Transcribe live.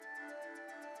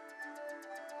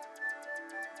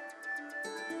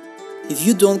If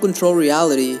you don't control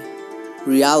reality,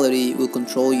 reality will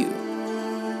control you.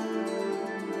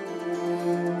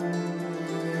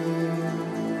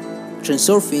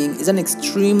 Transurfing is an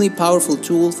extremely powerful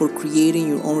tool for creating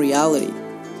your own reality.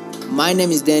 My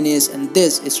name is Dennis, and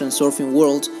this is Transurfing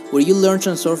World, where you learn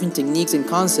transurfing techniques and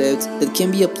concepts that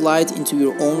can be applied into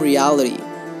your own reality.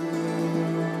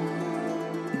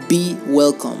 Be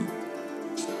welcome.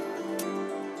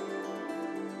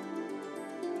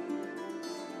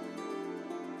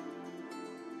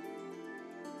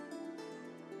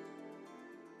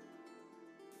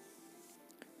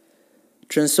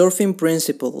 Transurfing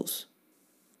principles.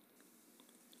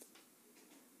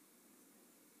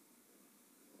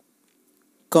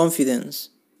 Confidence.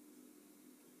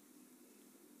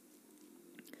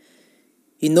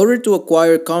 In order to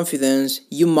acquire confidence,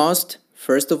 you must,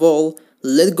 first of all,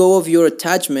 let go of your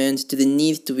attachment to the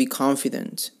need to be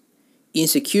confident.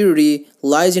 Insecurity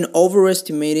lies in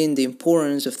overestimating the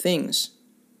importance of things.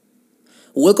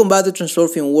 Welcome back to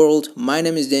Transurfing World. My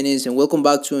name is Dennis, and welcome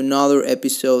back to another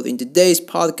episode. In today's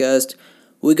podcast,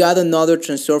 we got another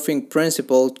transurfing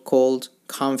principle called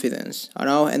confidence. I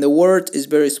know, and the word is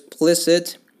very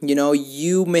explicit.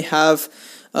 You may have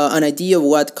an idea of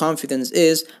what confidence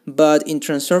is, but in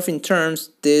transurfing terms,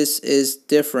 this is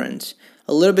different.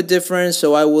 A little bit different,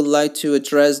 so I would like to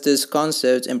address this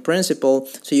concept and principle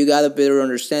so you got a better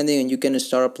understanding and you can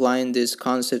start applying this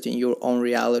concept in your own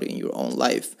reality, in your own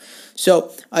life.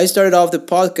 So I started off the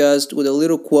podcast with a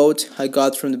little quote I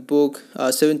got from the book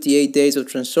 78 Days of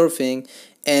Transurfing,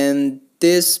 and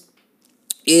this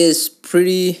is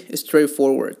pretty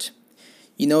straightforward.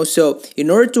 So in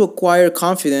order to acquire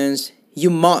confidence, you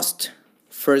must,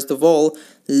 first of all,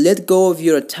 let go of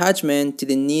your attachment to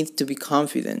the need to be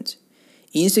confident.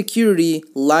 Insecurity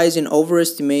lies in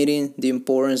overestimating the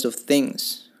importance of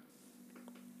things.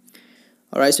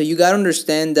 Alright, so you gotta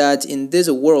understand that in this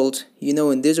world,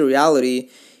 in this reality,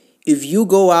 if you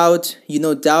go out,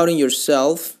 doubting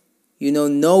yourself,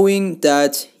 knowing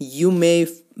that you may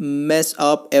mess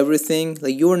up everything,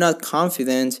 like you're not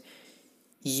confident,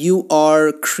 you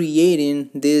are creating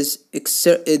this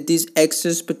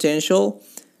excess potential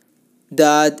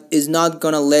that is not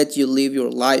gonna let you live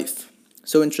your life.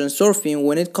 So in transurfing,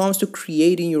 when it comes to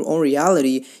creating your own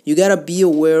reality, you gotta be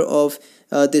aware of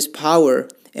this power.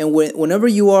 And whenever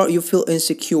you feel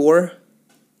insecure,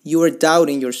 you are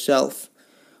doubting yourself.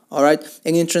 All right.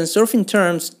 And in transurfing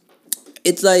terms,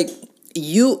 it's like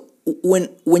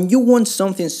when you want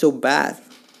something so bad,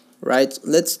 right?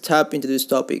 Let's tap into this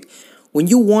topic. When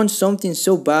you want something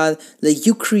so bad, like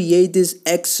you create this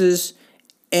excess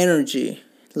energy,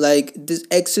 like this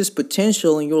excess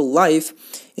potential in your life,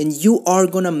 and you are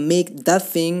gonna make that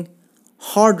thing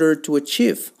harder to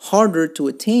achieve, harder to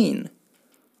attain.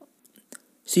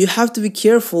 So you have to be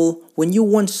careful when you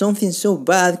want something so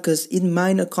bad, because it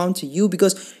might not come to you,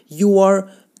 because you are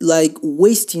like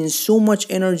wasting so much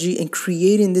energy and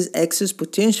creating this excess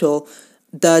potential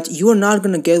that you are not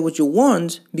gonna get what you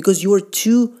want because you are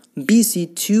too busy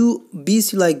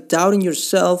like doubting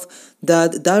yourself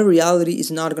that reality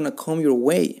is not gonna come your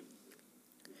way.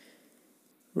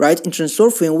 Right? In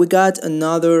transurfing, we got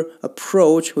another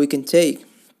approach we can take.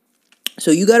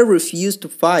 So you gotta refuse to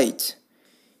fight,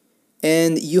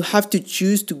 and you have to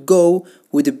choose to go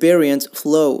with the variant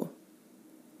flow.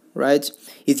 Right?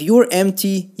 If you're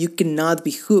empty, you cannot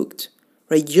be hooked.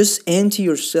 Right? Just empty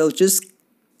yourself. Just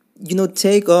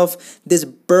take off this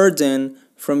burden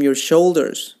from your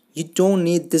shoulders. You don't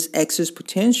need this excess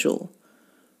potential.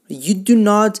 You do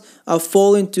not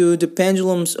fall into the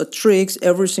pendulum's tricks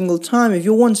every single time. If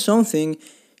you want something,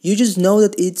 you just know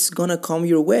that it's gonna come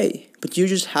your way. But you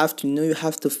just have to know, you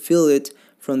have to feel it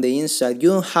from the inside. You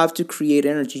don't have to create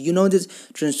energy. You know that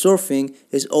transurfing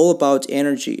is all about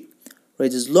energy.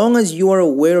 Right? As long as you are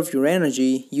aware of your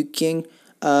energy, you can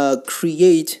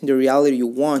create the reality you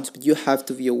want, but you have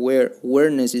to be aware.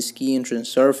 Awareness is key in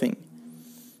transurfing.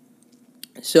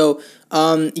 So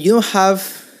you don't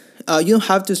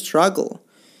have to struggle.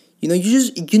 You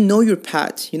know your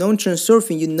path. In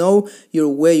transurfing, you know your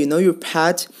way, you know your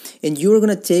path, and you're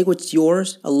gonna take what's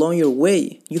yours along your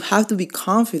way. You have to be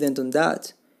confident on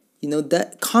that.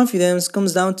 That confidence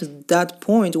comes down to that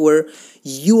point where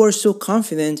you are so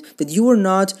confident that you are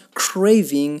not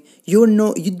craving. You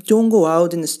don't go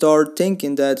out and start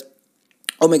thinking that,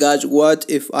 oh my gosh, what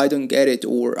if I don't get it,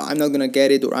 or I'm not gonna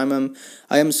get it, or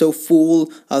I am so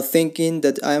full thinking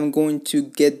that I am going to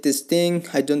get this thing,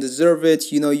 I don't deserve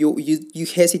it. You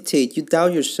hesitate, you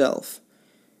doubt yourself.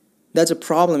 That's a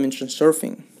problem in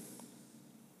transurfing.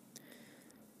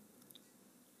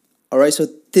 Alright, so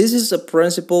this is a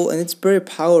principle, and it's very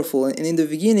powerful. And in the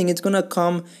beginning, it's gonna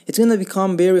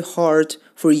become very hard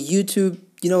for you to,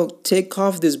 take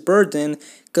off this burden,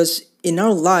 because in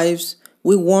our lives,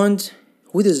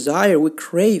 we desire, we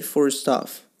crave for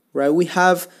stuff, right? We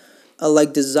have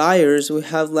like desires, we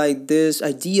have like these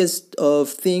ideas of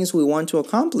things we want to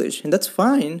accomplish, and that's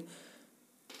fine.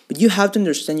 But you have to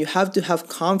understand, you have to have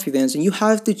confidence, and you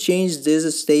have to change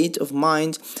this state of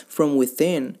mind from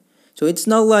within. So it's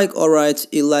not like, all right,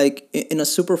 in a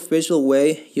superficial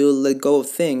way you let go of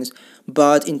things,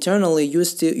 but internally you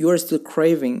are still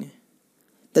craving.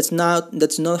 That's not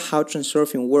how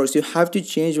transurfing works. You have to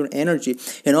change your energy,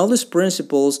 and all these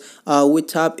principles we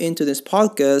tap into this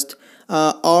podcast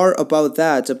are about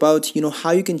that. About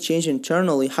how you can change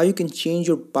internally, how you can change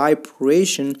your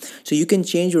vibration, so you can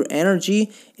change your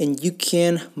energy, and you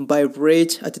can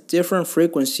vibrate at a different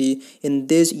frequency in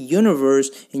this universe,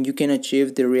 and you can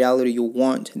achieve the reality you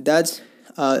want. That's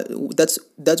what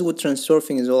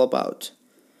transurfing is all about.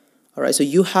 All right, so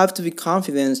you have to be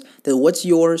confident that what's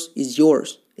yours is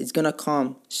yours. It's gonna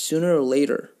come sooner or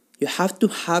later. You have to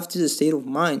have this state of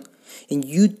mind, and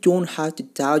you don't have to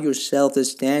doubt yourself, the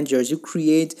standards. You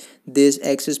create this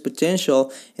excess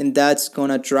potential, and that's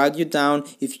gonna drag you down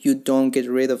if you don't get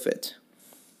rid of it.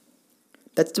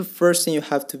 That's the first thing you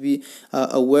have to be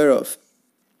aware of.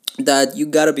 That you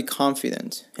gotta be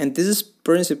confident, and this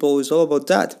principle is all about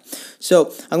that.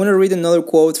 So I'm gonna read another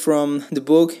quote from the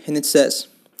book, and it says,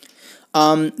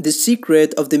 "The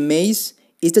secret of the maze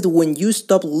is that when you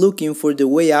stop looking for the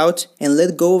way out and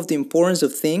let go of the importance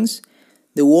of things,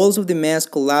 the walls of the maze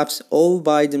collapse all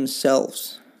by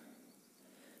themselves.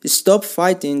 Stop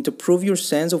fighting to prove your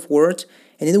sense of worth,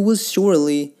 and it will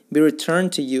surely be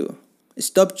returned to you.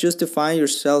 Stop justifying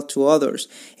yourself to others,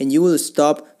 and you will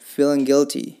stop feeling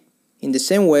guilty. In the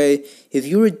same way, if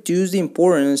you reduce the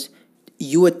importance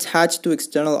you attach to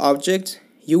external objects,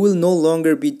 you will no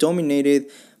longer be dominated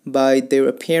by their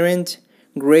apparent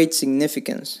great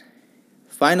significance.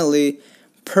 Finally,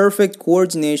 perfect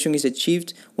coordination is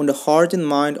achieved when the heart and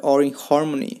mind are in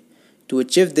harmony. To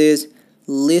achieve this,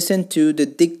 listen to the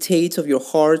dictates of your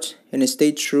heart and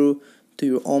stay true to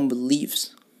your own beliefs."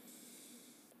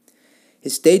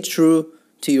 Stay true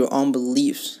to your own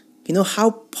beliefs. You know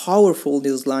how powerful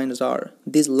these lines are.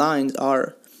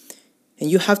 And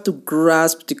you have to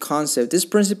grasp the concept. This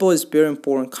principle is very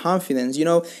important. Confidence,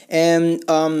 and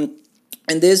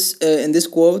in this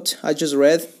quote I just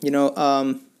read,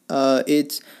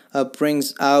 it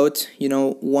brings out,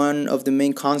 one of the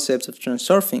main concepts of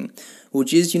transurfing,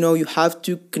 which is, you have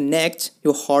to connect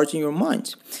your heart and your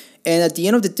mind. And at the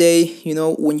end of the day,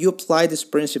 when you apply these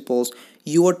principles,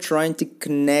 you are trying to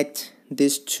connect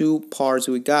these two parts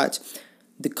we got: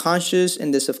 the conscious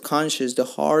and the subconscious, the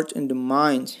heart and the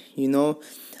mind,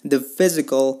 the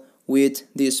physical with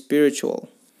the spiritual.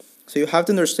 So you have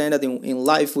to understand that in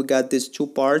life we got these two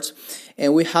parts,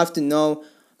 and we have to know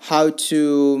how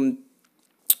to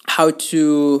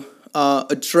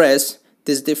address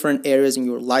these different areas in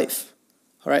your life.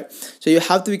 All right, so you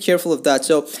have to be careful of that.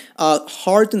 So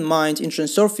heart and mind in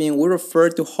transurfing, we refer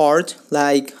to heart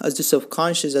like as the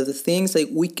subconscious, as the things like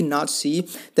we cannot see,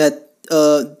 that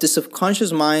the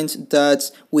subconscious mind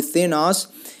that's within us.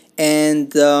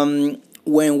 And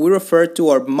when we refer to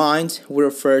our mind, we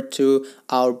refer to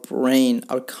our brain,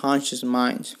 our conscious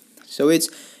mind. So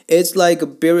it's like a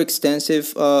very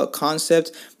extensive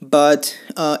concept, but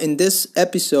in this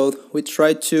episode we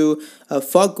try to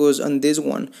focus on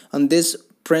this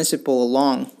principle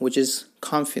alone, which is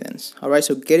confidence. All right,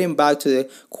 so getting back to the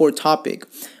core topic,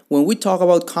 when we talk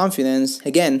about confidence,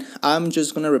 again, I'm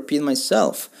just gonna repeat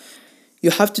myself.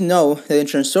 You have to know that in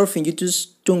transurfing, you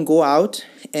just don't go out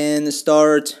and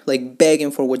start like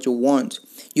begging for what you want.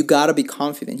 You gotta be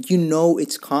confident. You know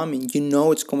it's coming. You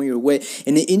know it's coming your way,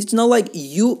 and it's not like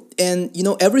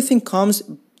everything comes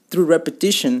through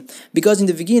repetition. Because in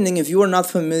the beginning, if you are not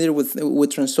familiar with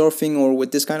transurfing or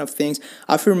with this kind of things,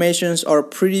 affirmations are a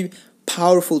pretty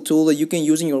powerful tool that you can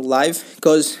use in your life,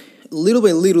 because little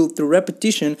by little, through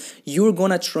repetition, you're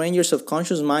gonna train your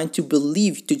subconscious mind to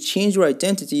believe, to change your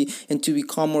identity, and to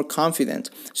become more confident.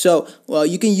 So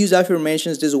you can use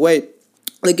affirmations this way.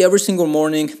 Like every single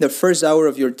morning, the first hour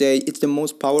of your day, it's the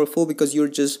most powerful, because you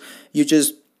just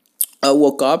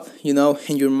woke up,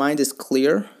 and your mind is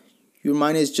clear. Your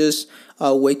mind is just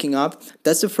waking up.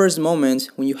 That's the first moment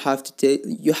when you have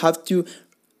to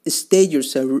state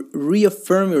yourself,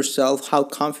 reaffirm yourself how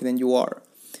confident you are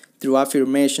through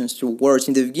affirmations, through words.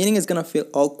 In the beginning, it's gonna feel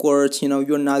awkward.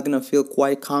 You're not gonna feel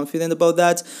quite confident about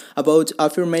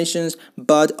affirmations.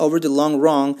 But over the long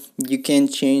run, you can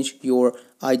change your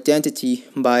identity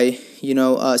by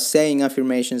saying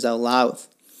affirmations out loud.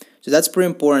 So that's pretty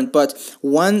important. But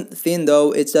one thing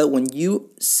though, it's that when you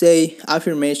say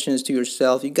affirmations to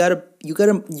yourself, you gotta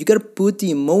put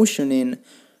the emotion in.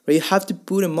 Right? You have to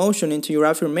put emotion into your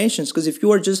affirmations, because if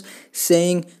you are just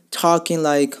talking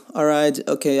like, all right,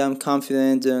 okay, I'm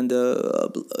confident and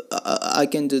I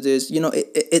can do this,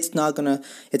 it's not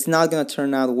gonna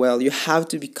turn out well. You have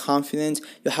to be confident,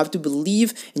 you have to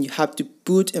believe, and you have to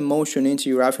put emotion into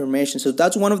your affirmation. So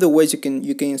that's one of the ways you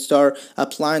can start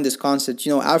applying this concept.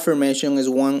 Affirmation is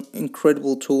one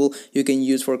incredible tool you can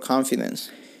use for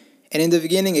confidence. And in the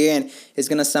beginning, again, it's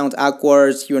gonna sound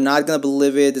awkward. You're not gonna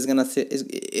believe it. It's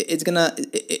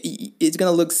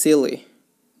gonna look silly,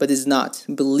 but it's not.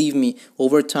 Believe me.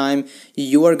 Over time,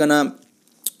 you are gonna,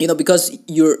 because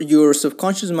your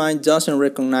subconscious mind doesn't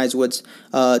recognize what's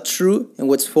true and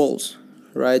what's false,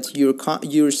 right?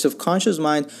 Your subconscious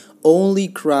mind only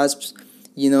grasps,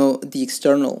 the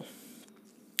external.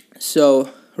 So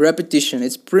repetition,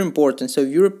 it's pretty important. So if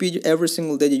you repeat every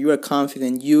single day that you are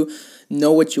confident, you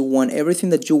know what you want, everything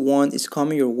that you want is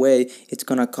coming your way, it's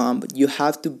gonna come. But you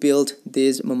have to build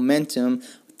this momentum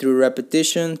through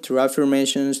repetition, through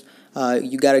affirmations.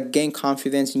 You gotta gain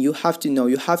confidence, and you have to know,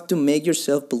 you have to make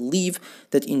yourself believe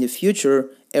that in the future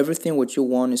everything what you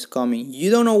want is coming. You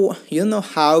don't know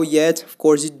how yet. Of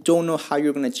course, you don't know how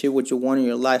you're gonna achieve what you want in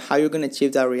your life, how you're gonna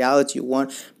achieve that reality you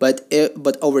want. But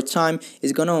over time,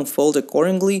 it's gonna unfold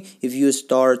accordingly if you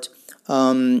start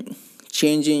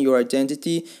changing your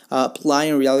identity,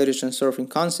 applying reality transurfing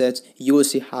concepts. You will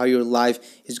see how your life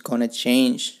is gonna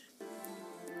change.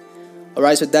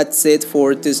 Alright, so that's it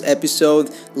for this episode.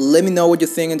 Let me know what you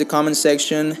think in the comment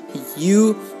section.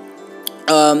 You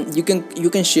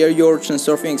can share your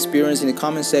transurfing experience in the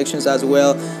comment sections as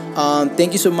well.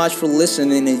 Thank you so much for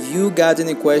listening. If you got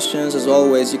any questions, as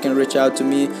always, you can reach out to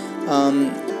me,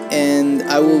 and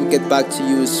I will get back to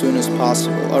you as soon as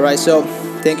possible. Alright, so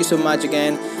thank you so much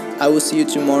again. I will see you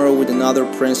tomorrow with another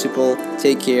principle.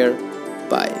 Take care.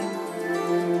 Bye.